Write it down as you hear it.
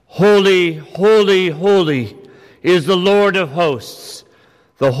Holy, holy, holy is the Lord of hosts.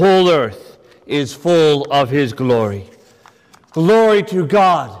 The whole earth is full of his glory. Glory to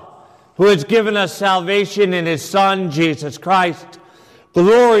God, who has given us salvation in his Son, Jesus Christ.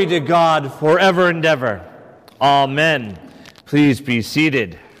 Glory to God forever and ever. Amen. Please be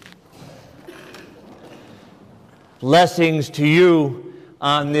seated. Blessings to you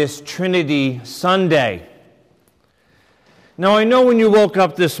on this Trinity Sunday. Now, I know when you woke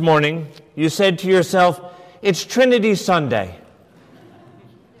up this morning, you said to yourself, it's Trinity Sunday.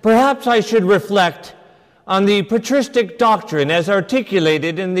 Perhaps I should reflect on the patristic doctrine as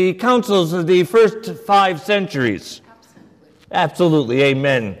articulated in the councils of the first 5 centuries. Absolutely,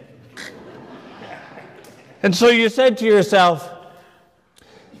 amen. And so you said to yourself,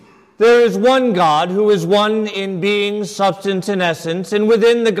 there is one God who is one in being, substance, and essence, and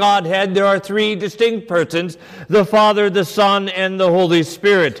within the Godhead there are 3 distinct persons, the Father, the Son, and the Holy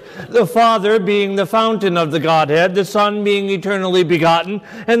Spirit. The Father being the fountain of the Godhead, the Son being eternally begotten,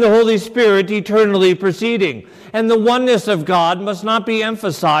 and the Holy Spirit eternally proceeding. And the oneness of God must not be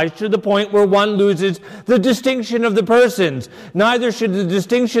emphasized to the point where one loses the distinction of the persons. Neither should the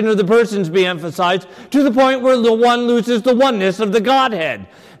distinction of the persons be emphasized to the point where the one loses the oneness of the Godhead.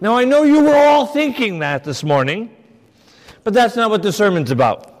 Now, I know you were all thinking that this morning, but that's not what the sermon's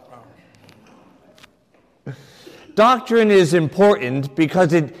about. Doctrine is important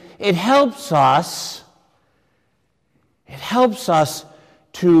because it helps us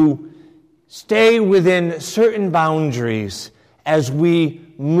to stay within certain boundaries as we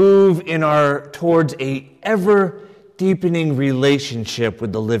move towards a ever-deepening relationship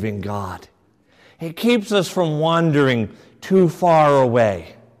with the living God. It keeps us from wandering too far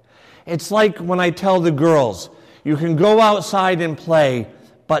away. It's like when I tell the girls, you can go outside and play,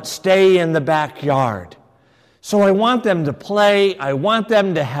 but stay in the backyard. So I want them to play, I want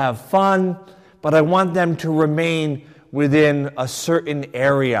them to have fun, but I want them to remain within a certain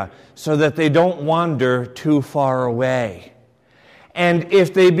area so that they don't wander too far away. And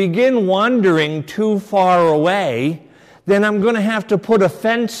if they begin wandering too far away, then I'm going to have to put a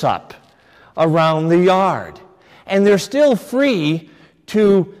fence up around the yard. And they're still free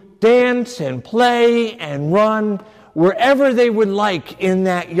to dance and play and run wherever they would like in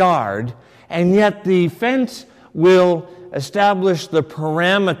that yard, and yet the fence will establish the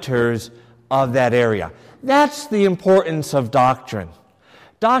parameters of that area. That's the importance of doctrine.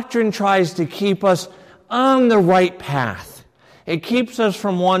 Doctrine tries to keep us on the right path. It keeps us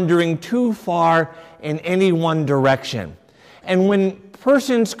from wandering too far in any one direction. And when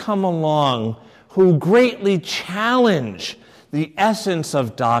persons come along who greatly challenge the essence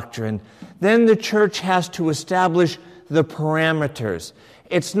of doctrine, then the church has to establish the parameters.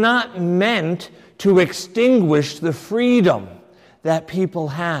 It's not meant to extinguish the freedom that people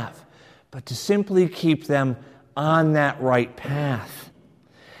have, but to simply keep them on that right path.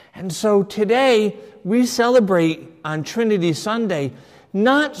 And so today we celebrate on Trinity Sunday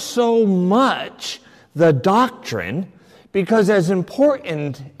not so much the doctrine, because as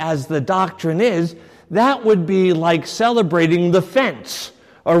important as the doctrine is, that would be like celebrating the fence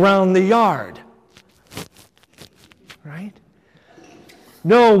around the yard. Right?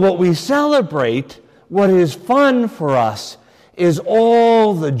 No, what we celebrate, what is fun for us, is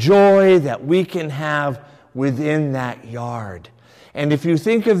all the joy that we can have within that yard. And if you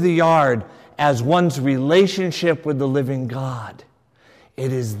think of the yard as one's relationship with the living God,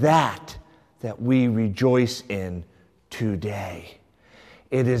 it is that we rejoice in today.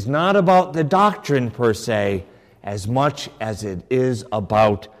 It is not about the doctrine per se as much as it is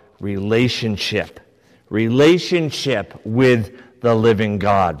about relationship. Relationship with the living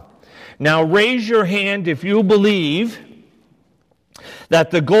God. Now raise your hand if you believe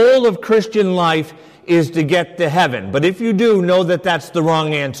that the goal of Christian life is to get to heaven. But if you do, know that that's the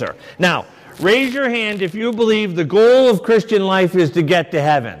wrong answer. Now, raise your hand if you believe the goal of Christian life is to get to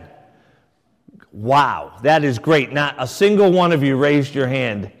heaven. Wow, that is great. Not a single one of you raised your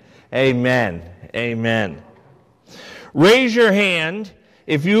hand. Amen. Amen. Raise your hand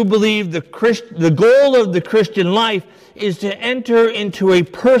if you believe the goal of the Christian life is to enter into a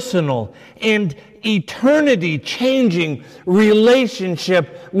personal and eternity-changing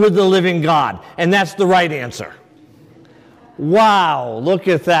relationship with the living God. And that's the right answer. Wow, look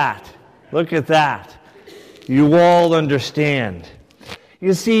at that. Look at that. You all understand.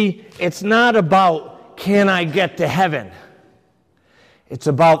 You see, it's not about, can I get to heaven? It's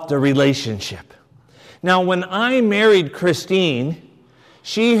about the relationship. Now, when I married Christine,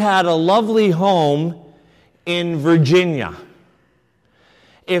 she had a lovely home in Virginia.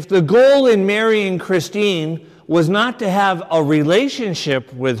 If the goal in marrying Christine was not to have a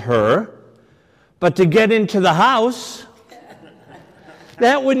relationship with her, but to get into the house.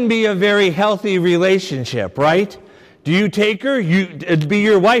 That wouldn't be a very healthy relationship, right? Do you take her? It'd be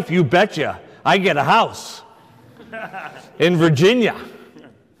your wife, you betcha. I get a house in Virginia,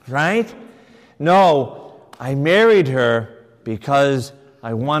 right? No, I married her because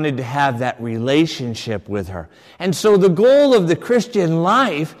I wanted to have that relationship with her. And so the goal of the Christian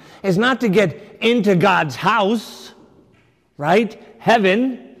life is not to get into God's house, right?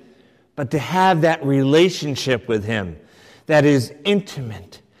 Heaven, but to have that relationship with Him that is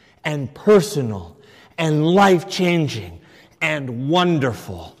intimate and personal and life-changing and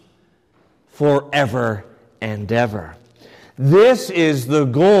wonderful forever and ever. This is the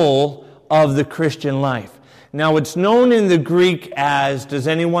goal of the Christian life. Now, it's known in the Greek as, does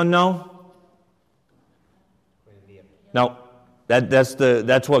anyone know? No,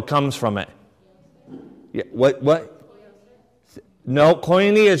 that's what comes from it. Yeah, what? No,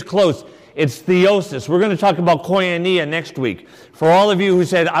 koinonia is close. It's theosis. We're going to talk about koinonia next week. For all of you who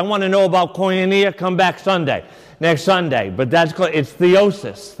said, I want to know about koinonia, come back next Sunday. But it's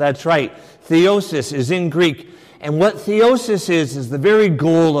theosis. That's right. Theosis is in Greek. And what theosis is the very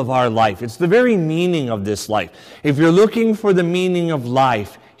goal of our life. It's the very meaning of this life. If you're looking for the meaning of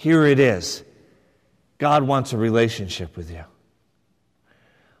life, here it is. God wants a relationship with you.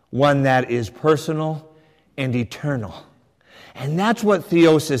 One that is personal and eternal. And that's what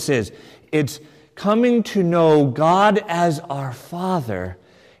theosis is. It's coming to know God as our Father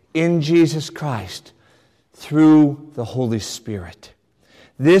in Jesus Christ through the Holy Spirit.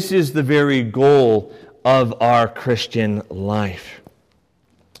 This is the very goal of our Christian life.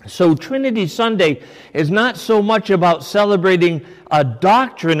 So Trinity Sunday is not so much about celebrating a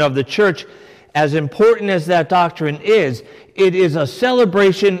doctrine of the church, as important as that doctrine is. It is a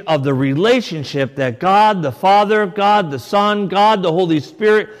celebration of the relationship that God the Father, God the Son, God the Holy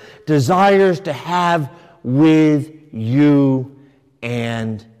Spirit desires to have with you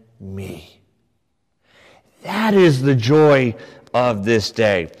and me. That is the joy of this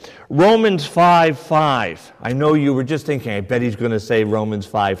day. Romans 5:5. I know you were just thinking, I bet he's going to say Romans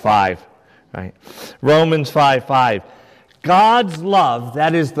 5:5. Right? Romans 5:5. God's love,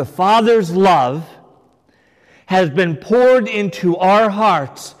 that is the Father's love, has been poured into our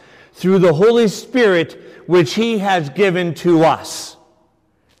hearts through the Holy Spirit, which He has given to us.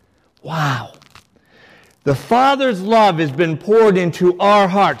 Wow. The Father's love has been poured into our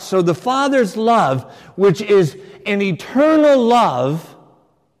hearts. So the Father's love, which is an eternal love,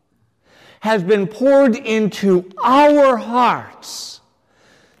 has been poured into our hearts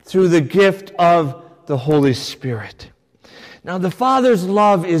through the gift of the Holy Spirit. Now, the Father's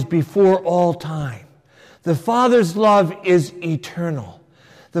love is before all time. The Father's love is eternal.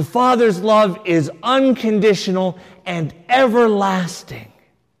 The Father's love is unconditional and everlasting.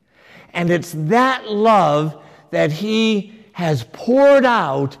 And it's that love that He has poured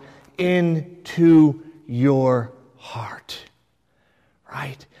out into your heart.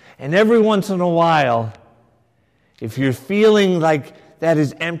 Right? And every once in a while, if you're feeling like that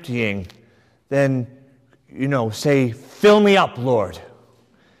is emptying, then, say, fill me up, Lord.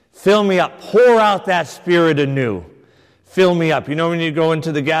 Fill me up. Pour out that Spirit anew. Fill me up. You know when you go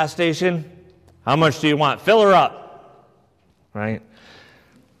into the gas station? How much do you want? Fill her up. Right?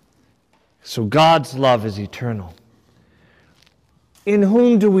 So God's love is eternal. In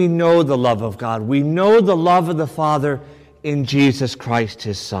whom do we know the love of God? We know the love of the Father in Jesus Christ,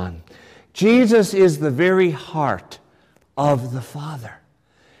 His Son. Jesus is the very heart of the Father,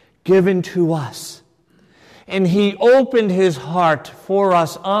 given to us. And He opened His heart for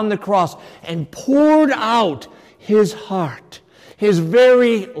us on the cross and poured out His heart, His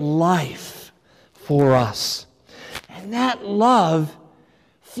very life for us. And that love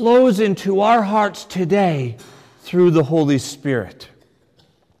flows into our hearts today through the Holy Spirit.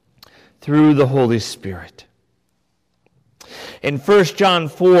 Through the Holy Spirit. In 1 John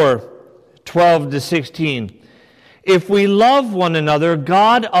 4:12-16, if we love one another,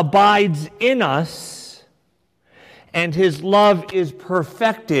 God abides in us, and His love is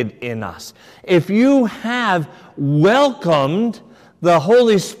perfected in us. If you have welcomed the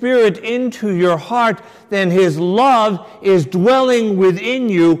Holy Spirit into your heart, then His love is dwelling within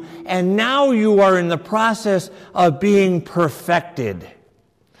you, and now you are in the process of being perfected.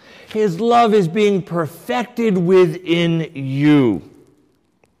 His love is being perfected within you.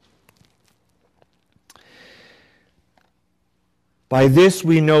 By this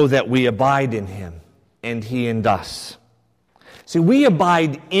we know that we abide in Him, and He in us. See, we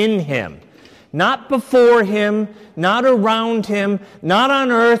abide in Him, not before Him, not around Him, not on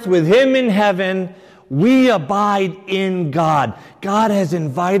earth with Him in heaven. We abide in God. God has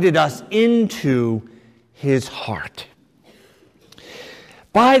invited us into His heart.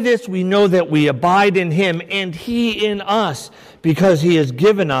 By this we know that we abide in Him and He in us, because He has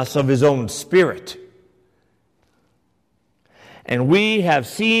given us of His own Spirit. And we have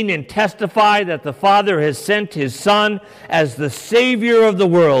seen and testify that the Father has sent His Son as the Savior of the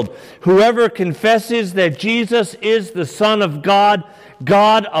world. Whoever confesses that Jesus is the Son of God,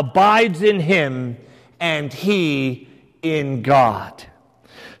 God abides in Him, and He in God.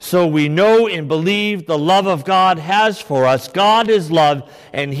 So we know and believe the love of God has for us. God is love,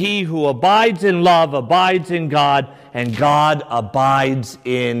 and he who abides in love abides in God, and God abides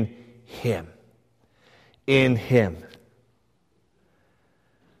in him. In him.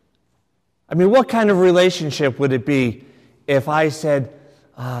 I mean, what kind of relationship would it be if I said,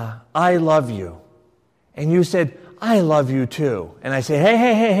 I love you, and you said, I love you too. And I say,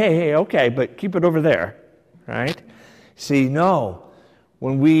 hey, okay, but keep it over there, right? See, no.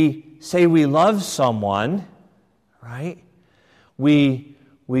 When we say we love someone, right, we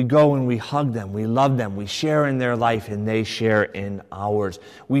go and we hug them, we love them, we share in their life, and they share in ours.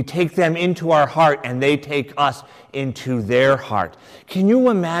 We take them into our heart, and they take us into their heart. Can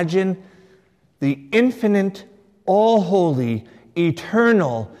you imagine the infinite, all-holy,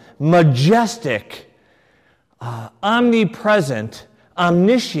 eternal, majestic, omnipresent,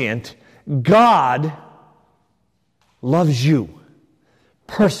 omniscient God loves you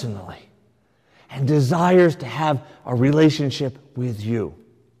personally and desires to have a relationship with you?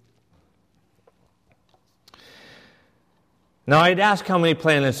 Now, I'd ask how many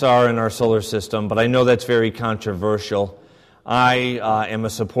planets are in our solar system, but I know that's very controversial. I am a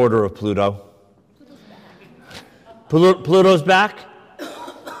supporter of Pluto. Pluto's back?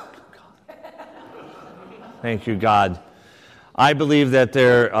 Thank you, God. I believe that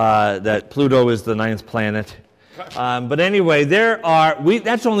that Pluto is the 9th planet. But anyway,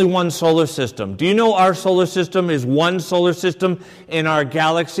 that's only one solar system. Do you know our solar system is one solar system in our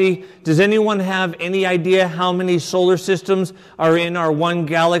galaxy? Does anyone have any idea how many solar systems are in our one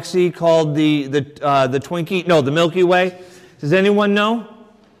galaxy called the Milky Way? Does anyone know?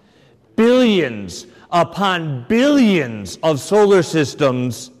 Billions upon billions of solar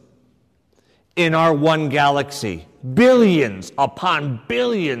systems in our one galaxy. Billions upon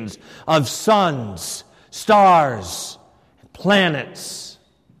billions of suns, stars, planets.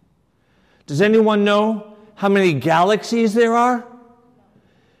 Does anyone know how many galaxies there are?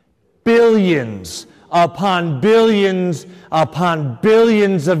 Billions upon billions upon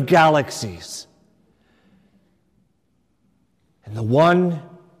billions of galaxies. And the one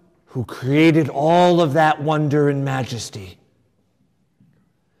who created all of that wonder and majesty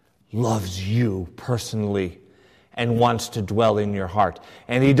loves you personally and wants to dwell in your heart.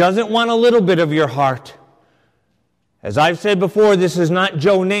 And he doesn't want a little bit of your heart. As I've said before, this is not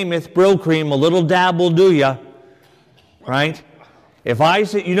Joe Namath, Brill Cream, a little dab will do ya. Right? If I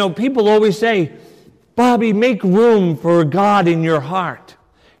say, people always say, Bobby, make room for God in your heart.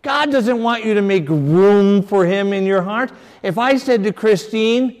 God doesn't want you to make room for Him in your heart. If I said to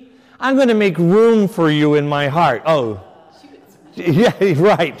Christine, I'm going to make room for you in my heart. Oh, yeah,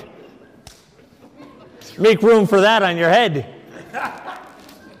 right. Make room for that on your head.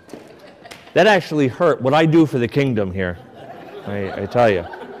 That actually hurt. What I do for the kingdom here, I tell you.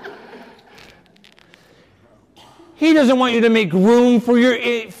 He doesn't want you to make room for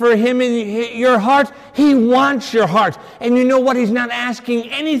Him in your heart. He wants your heart. And you know what? He's not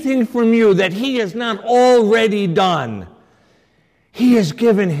asking anything from you that He has not already done. He has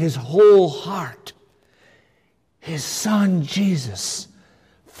given His whole heart, His Son Jesus,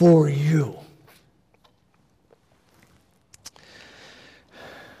 for you.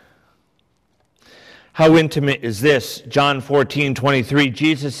 How intimate is this? John 14:23,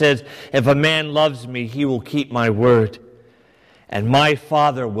 Jesus says, if a man loves me, he will keep my word, and my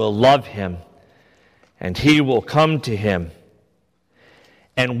Father will love him, and he will come to him.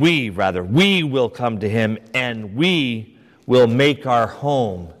 And we will come to him, and we will make our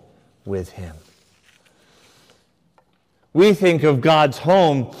home with him. We think of God's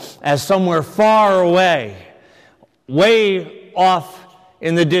home as somewhere far away, way off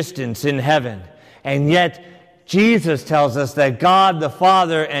in the distance in heaven. And yet, Jesus tells us that God the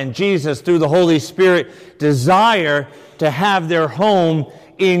Father and Jesus, through the Holy Spirit, desire to have their home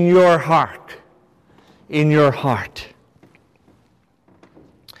in your heart. In your heart.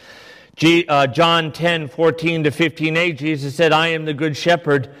 John 10:14-15a, Jesus said, I am the good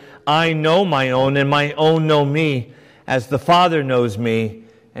shepherd. I know my own, and my own know me, as the Father knows me,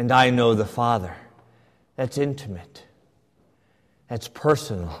 and I know the Father. That's intimate. That's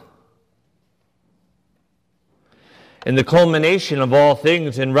personal. In the culmination of all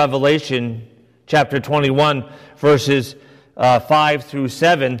things in Revelation chapter 21, verses 5 through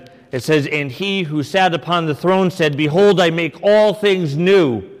 7, it says, "And he who sat upon the throne said, Behold, I make all things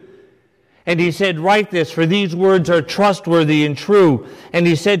new. And he said, Write this, for these words are trustworthy and true. And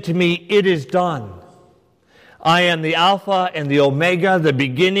he said to me, It is done. I am the Alpha and the Omega, the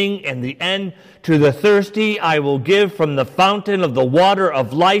beginning and the end. To the thirsty I will give from the fountain of the water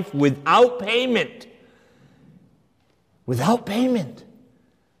of life without payment." Without payment.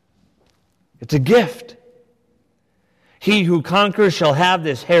 It's a gift. "He who conquers shall have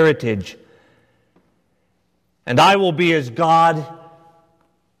this heritage, and I will be his God,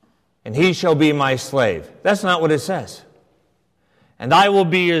 and he shall be my slave." That's not what it says. "And I will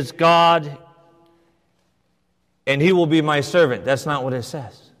be his God, and he will be my servant." That's not what it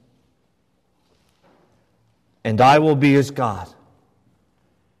says. "And I will be his God,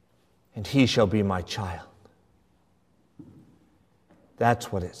 and he shall be my child."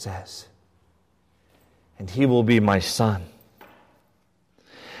 That's what it says. "And he will be my son."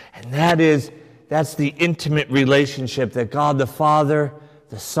 And that's the intimate relationship that God the Father,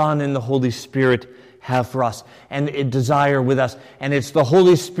 the Son, and the Holy Spirit have for us and desire with us. And it's the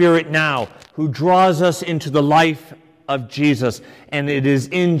Holy Spirit now who draws us into the life of Jesus. And it is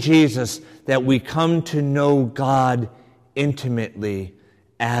in Jesus that we come to know God intimately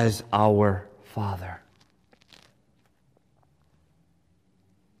as our Father.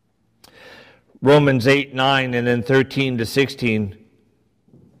 Romans 8:9 and then 13 to 16.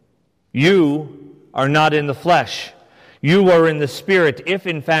 "You are not in the flesh. You are in the Spirit, if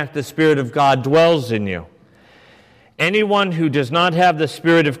in fact the Spirit of God dwells in you. Anyone who does not have the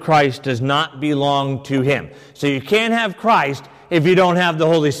Spirit of Christ does not belong to him." So you can't have Christ if you don't have the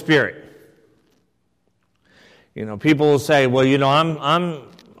Holy Spirit. People will say, "Well,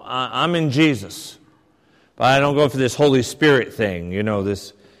 I'm in Jesus, but I don't go for this Holy Spirit thing."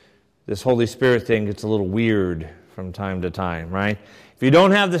 This Holy Spirit thing gets a little weird from time to time, right? If you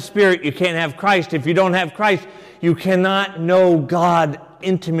don't have the Spirit, you can't have Christ. If you don't have Christ, you cannot know God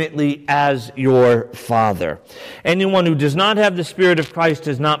intimately as your Father. Anyone who does not have the Spirit of Christ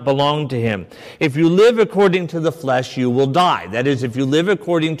does not belong to him. If you live according to the flesh, you will die. That is, if you live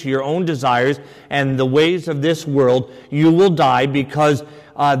according to your own desires and the ways of this world, you will die, because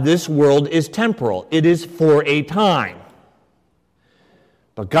this world is temporal. It is for a time.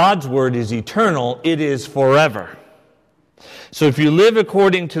 But God's word is eternal. It is forever. So if you live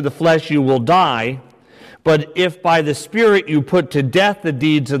according to the flesh, you will die. But if by the Spirit you put to death the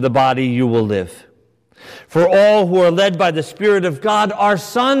deeds of the body, you will live. For all who are led by the Spirit of God are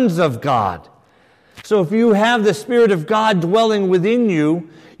sons of God. So if you have the Spirit of God dwelling within you,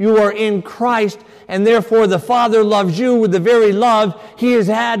 you are in Christ, and therefore the Father loves you with the very love he has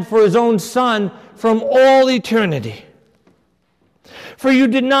had for his own Son from all eternity. For you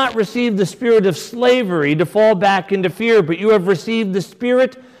did not receive the spirit of slavery to fall back into fear, but you have received the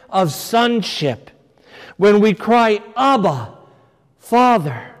spirit of sonship, when we cry, "Abba,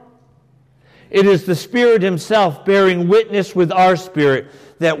 Father." It is the Spirit himself bearing witness with our spirit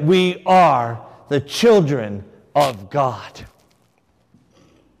that we are the children of God.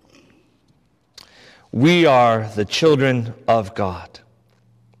 We are the children of God.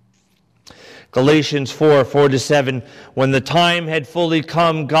 Galatians 4:4-7, "When the time had fully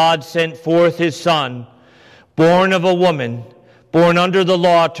come, God sent forth his Son, born of a woman, born under the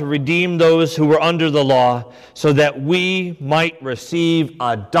law, to redeem those who were under the law, so that we might receive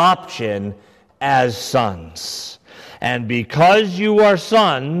adoption as sons. And because you are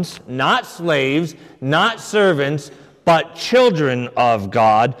sons, not slaves, not servants, but children of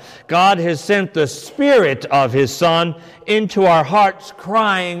God, God has sent the Spirit of his Son into our hearts,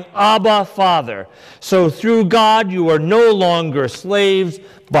 crying, Abba, Father. So through God you are no longer slaves,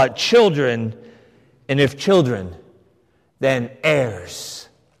 but children, and if children, then heirs.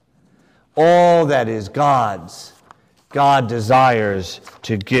 All that is God's, God desires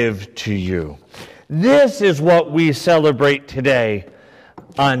to give to you. This is what we celebrate today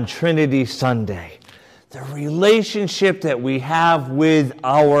on Trinity Sunday. The relationship that we have with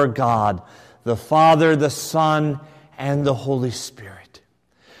our God, the Father, the Son, and the Holy Spirit.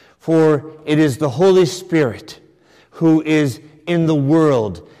 For it is the Holy Spirit who is in the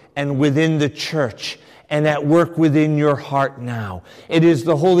world and within the church and at work within your heart now. It is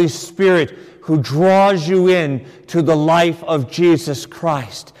the Holy Spirit who draws you in to the life of Jesus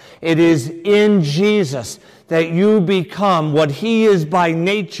Christ. It is in Jesus that you become what he is by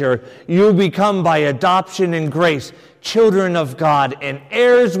nature. You become by adoption and grace children of God and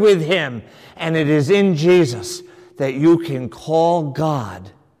heirs with him. And it is in Jesus that you can call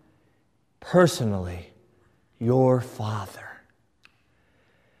God personally your Father.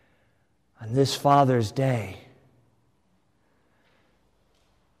 On this Father's Day,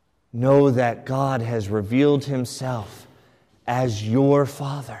 know that God has revealed himself as your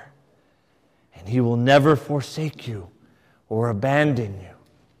Father, and he will never forsake you or abandon you.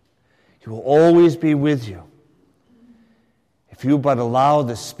 He will always be with you. If you but allow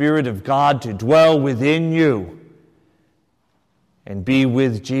the Spirit of God to dwell within you and be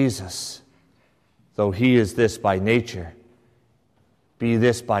with Jesus, though he is this by nature, be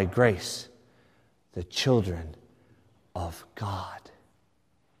this by grace, the children of God.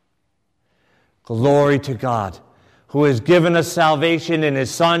 Glory to God, who has given us salvation in his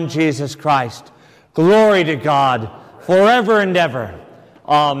Son, Jesus Christ. Glory to God, forever and ever.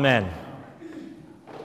 Amen.